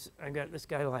of this. I've got this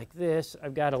guy like this.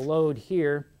 I've got a load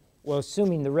here. Well,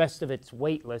 assuming the rest of it's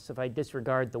weightless, if I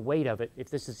disregard the weight of it, if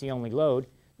this is the only load,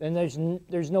 then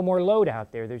there's no more load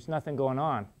out there. There's nothing going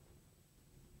on.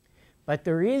 But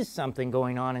there is something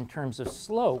going on in terms of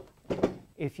slope.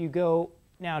 If you go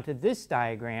now to this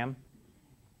diagram,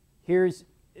 here's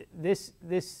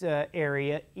this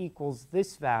area equals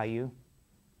this value.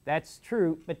 That's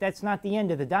true, but that's not the end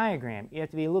of the diagram. You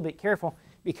have to be a little bit careful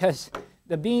because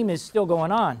the beam is still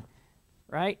going on,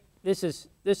 right? This is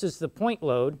the point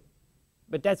load,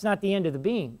 but that's not the end of the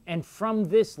beam. And from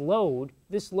this load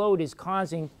is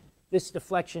causing this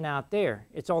deflection out there.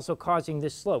 It's also causing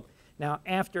this slope. Now,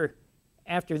 after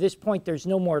this point, there's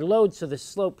no more load, so the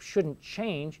slope shouldn't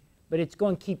change, but it's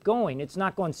going to keep going. It's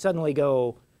not going to suddenly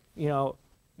go, you know,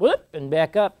 whoop, and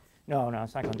back up. No,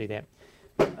 it's not going to do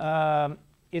that.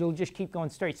 It'll just keep going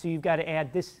straight. So you've got to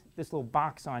add this little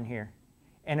box on here.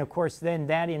 And of course, then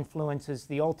that influences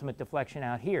the ultimate deflection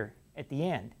out here at the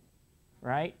end,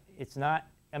 right? It's not,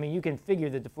 I mean, you can figure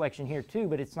the deflection here too,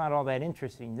 but it's not all that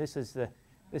interesting. This is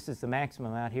the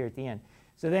maximum out here at the end.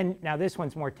 So then, now this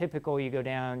one's more typical. You go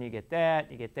down, you get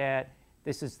that, you get that.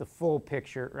 This is the full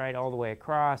picture, right, all the way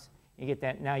across. You get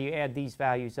that. Now you add these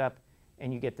values up,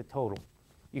 and you get the total.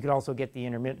 You could also get the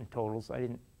intermittent totals. I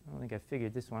don't think I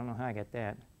figured this one. I don't know how I got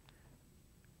that.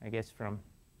 I guess from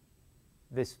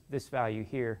this value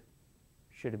here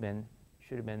should have been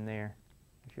there.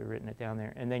 I should have written it down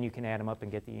there. And then you can add them up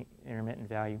and get the intermittent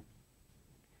value.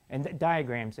 And the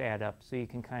diagrams add up, so you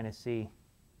can kind of see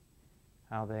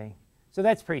how they. So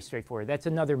that's pretty straightforward. That's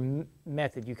another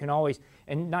method. You can always,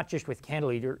 and not just with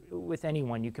cantilever, with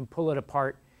anyone, you can pull it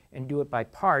apart and do it by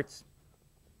parts.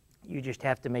 You just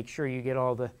have to make sure you get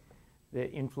all the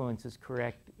influences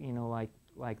correct, you know,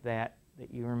 like that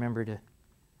you remember to.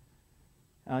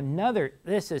 Another,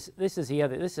 this is the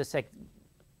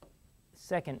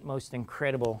second most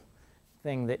incredible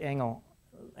thing that Engel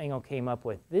came up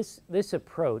with. This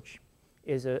approach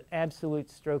is an absolute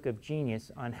stroke of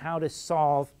genius on how to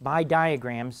solve by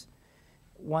diagrams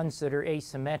ones that are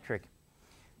asymmetric.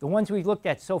 The ones we've looked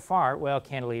at so far, well,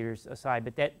 cantilevers aside,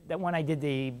 but that one I did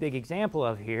the big example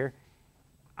of here,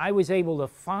 I was able to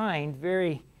find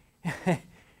very,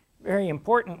 very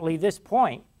importantly this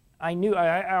point.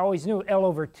 I always knew L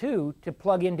over 2 to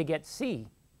plug in to get C.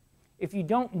 If you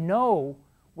don't know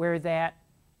where that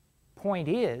point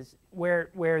is, where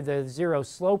the zero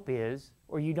slope is,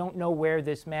 or you don't know where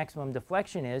this maximum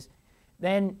deflection is,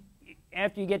 then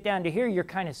after you get down to here, you're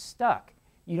kind of stuck.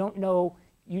 You don't know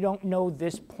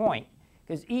this point,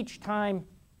 because each time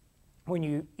when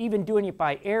you even doing it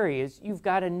by areas, you've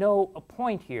got to know a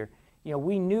point here. You know,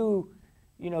 we knew,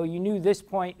 you knew this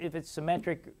point if it's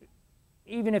symmetric.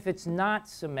 Even if it's not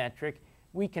symmetric,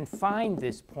 we can find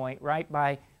this point, right,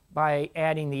 by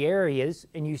adding the areas,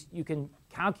 and you can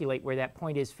calculate where that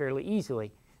point is fairly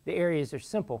easily. The areas are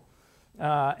simple.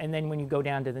 And then when you go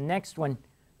down to the next one,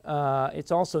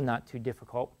 it's also not too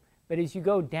difficult. But as you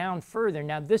go down further,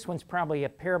 now this one's probably a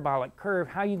parabolic curve.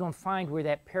 How are you going to find where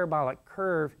that parabolic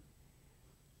curve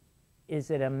is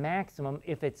at a maximum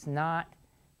if it's not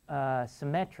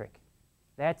symmetric?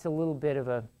 That's a little bit of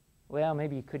a, well,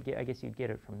 maybe you could get, I guess you'd get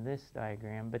it from this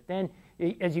diagram. But then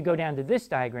as you go down to this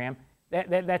diagram,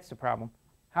 that's the problem.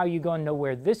 How are you going to know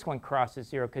where this one crosses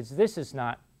zero? Because this is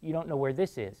not, you don't know where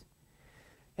this is.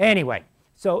 Anyway,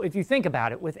 so if you think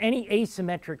about it, with any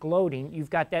asymmetric loading, you've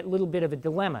got that little bit of a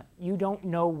dilemma. You don't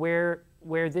know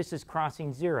where this is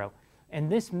crossing zero.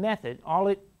 And this method, all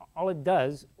it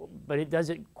does, but it does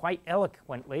it quite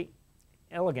elegantly.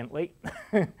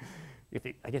 I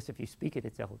guess if you speak it,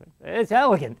 it's elegant. It's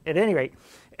elegant at any rate.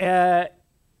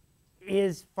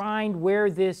 Is find where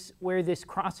this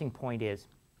crossing point is.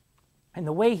 And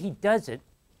the way he does it,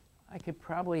 I could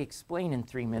probably explain in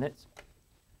 3 minutes.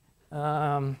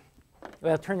 Well,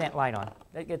 turn that light on.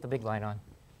 Get the big light on.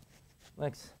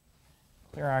 Let's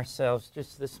clear ourselves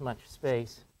just this much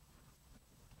space.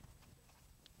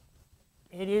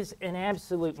 It is an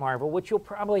absolute marvel, which you'll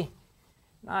probably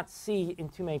not see in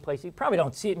too many places. You probably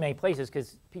don't see it in many places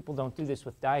because people don't do this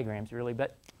with diagrams really,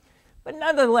 but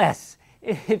nonetheless,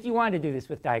 if you wanted to do this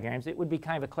with diagrams, it would be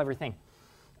kind of a clever thing.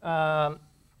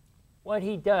 What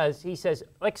he does, he says,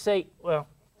 let's say, well,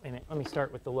 wait a minute, let me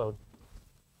start with the load.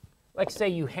 Let's say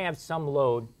you have some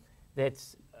load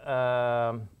that's,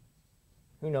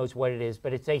 who knows what it is,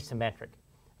 but it's asymmetric.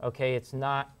 Okay, it's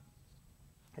not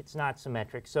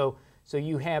symmetric. So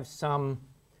you have some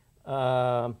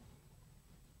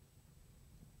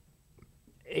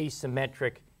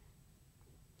asymmetric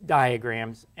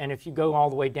diagrams, and if you go all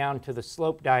the way down to the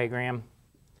slope diagram,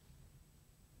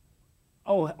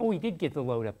 oh, we did get the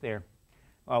load up there.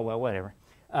 Oh, well, whatever.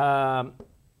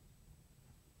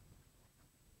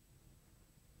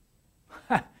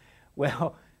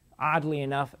 Well, oddly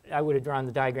enough, I would have drawn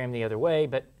the diagram the other way,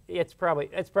 but it's probably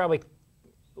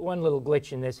one little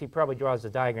glitch in this. He probably draws the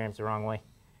diagrams the wrong way.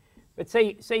 But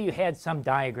say you had some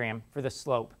diagram for the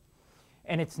slope,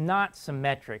 and it's not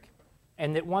symmetric,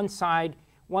 and that one side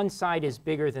is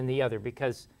bigger than the other,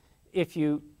 because if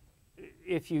you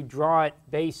draw it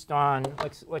based on,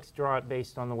 let's draw it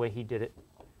based on the way he did it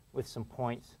with some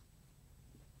points.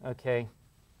 Okay.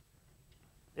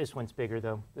 This one's bigger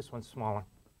though. This one's smaller.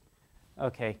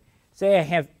 Okay. Say I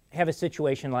have a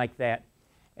situation like that,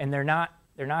 and they're not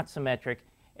symmetric,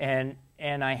 and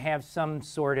I have some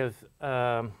sort of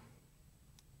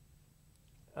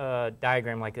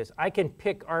diagram like this. I can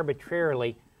pick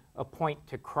arbitrarily a point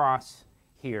to cross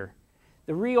here.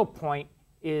 The real point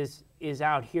is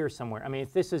out here somewhere. I mean,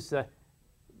 if this is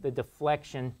the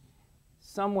deflection,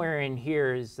 somewhere in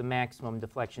here is the maximum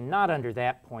deflection. Not under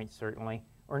that point certainly,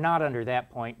 or not under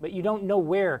that point, but you don't know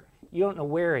where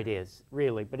it is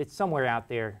really, but it's somewhere out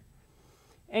there.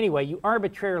 Anyway, you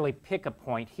arbitrarily pick a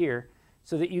point here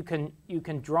so that you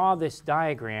can draw this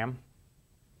diagram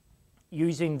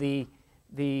using the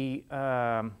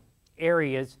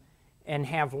areas and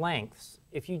have lengths.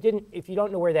 If you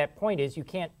don't know where that point is, you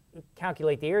can't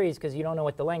calculate the areas because you don't know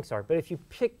what the lengths are. But if you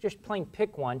just plain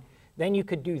pick one, then you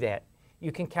could do that.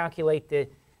 You can calculate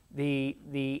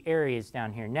the areas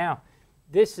down here. Now,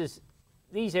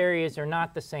 these areas are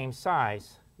not the same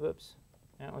size. Whoops,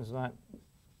 that one's not.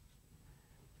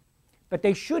 But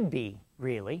they should be,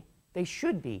 really. They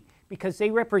should be, because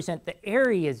they represent the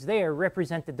areas there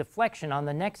represent the deflection on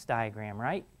the next diagram,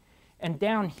 right? And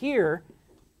down here,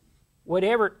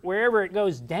 wherever it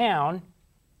goes down,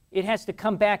 it has to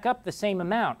come back up the same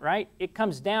amount, right? It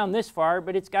comes down this far,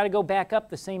 but it's got to go back up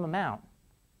the same amount,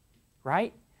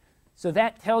 right? So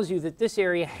that tells you that this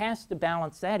area has to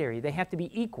balance that area. They have to be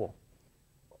equal,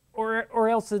 or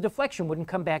else the deflection wouldn't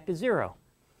come back to zero.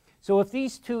 So if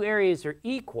these two areas are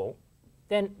equal,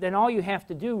 then all you have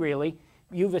to do really,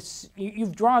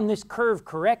 you've drawn this curve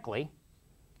correctly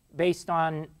based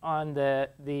on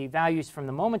the values from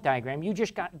the moment diagram. You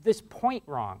just got this point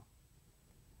wrong.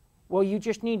 Well, you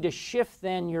just need to shift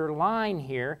then your line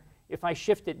here. If I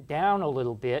shift it down a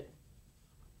little bit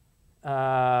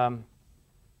to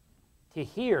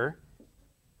here,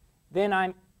 then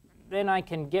I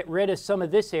can get rid of some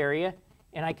of this area,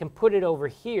 and I can put it over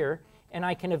here, and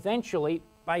I can eventually,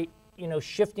 by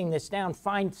shifting this down,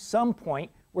 find some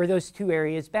point where those two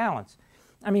areas balance.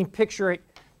 I mean, picture it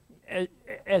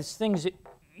as things,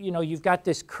 you've got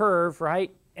this curve, right?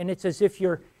 And it's as if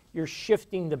you're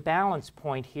shifting the balance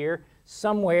point here.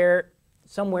 Somewhere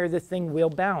the thing will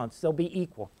balance. They'll be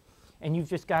equal. And you've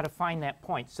just got to find that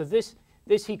point. So this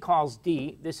he calls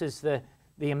D. This is the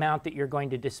amount that you're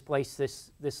going to displace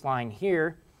this line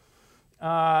here.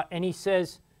 And he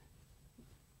says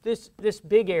this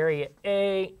big area,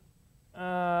 A,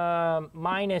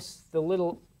 minus the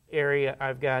little area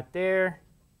I've got there,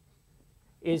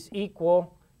 is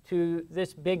equal to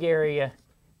this big area,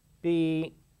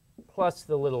 B, plus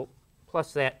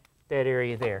that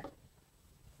area there.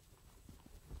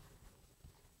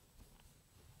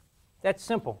 That's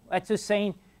simple. That's just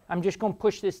saying I'm just going to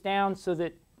push this down so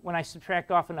that when I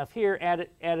subtract off enough here, add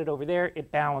it over there,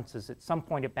 it balances. At some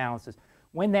point it balances.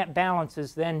 When that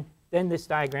balances, then this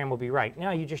diagram will be right.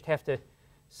 Now you just have to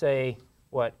say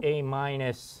what? A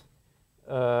minus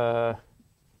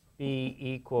B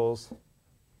equals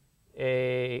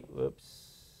A,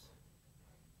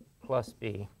 plus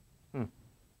B. Did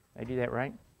I do that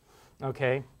right?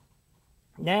 Okay.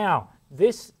 Now,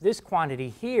 this quantity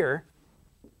here,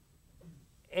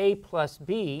 A plus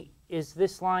B, is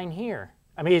this line here.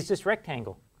 I mean, it's this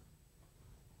rectangle.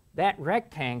 That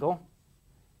rectangle,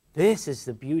 this is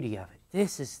the beauty of it.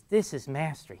 This is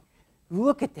mastery.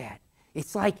 Look at that.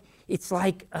 It's like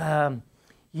when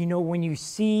you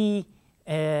see,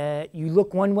 you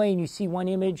look one way and you see one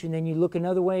image, and then you look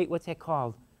another way. What's that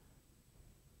called?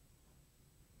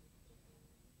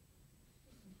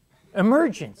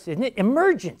 Emergence, isn't it?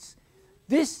 Emergence.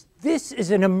 This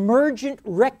is an emergent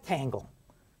rectangle.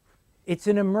 It's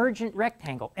an emergent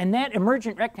rectangle. And that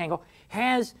emergent rectangle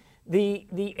has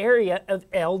the area of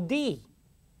LD.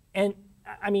 And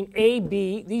I mean,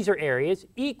 AB, these are areas,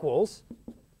 equals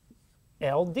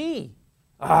LD.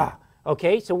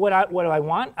 Okay, so what do I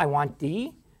want? I want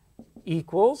D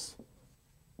equals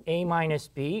A minus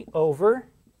B over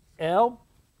L.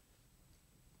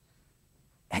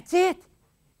 That's it.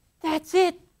 That's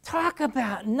it. Talk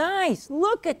about nice.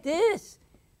 Look at this.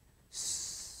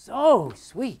 So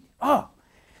sweet. Oh,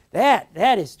 that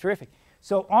is terrific.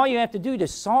 So all you have to do to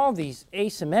solve these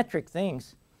asymmetric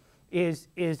things is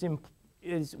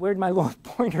where'd my little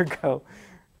pointer go?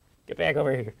 Get back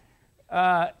over here.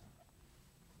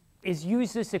 Is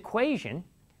use this equation.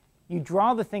 You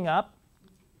draw the thing up,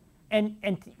 and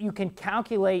you can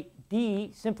calculate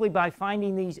D simply by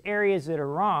finding these areas that are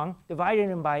wrong, dividing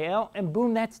them by L, and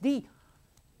boom, that's D.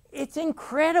 It's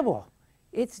incredible.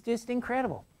 It's just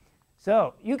incredible.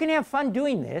 So you can have fun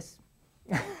doing this,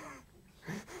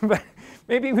 but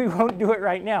maybe we won't do it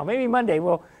right now. Maybe Monday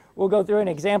we'll go through an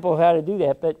example of how to do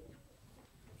that, but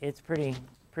it's pretty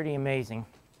amazing.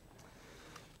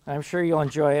 I'm sure you'll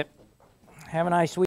enjoy it. Have a nice week.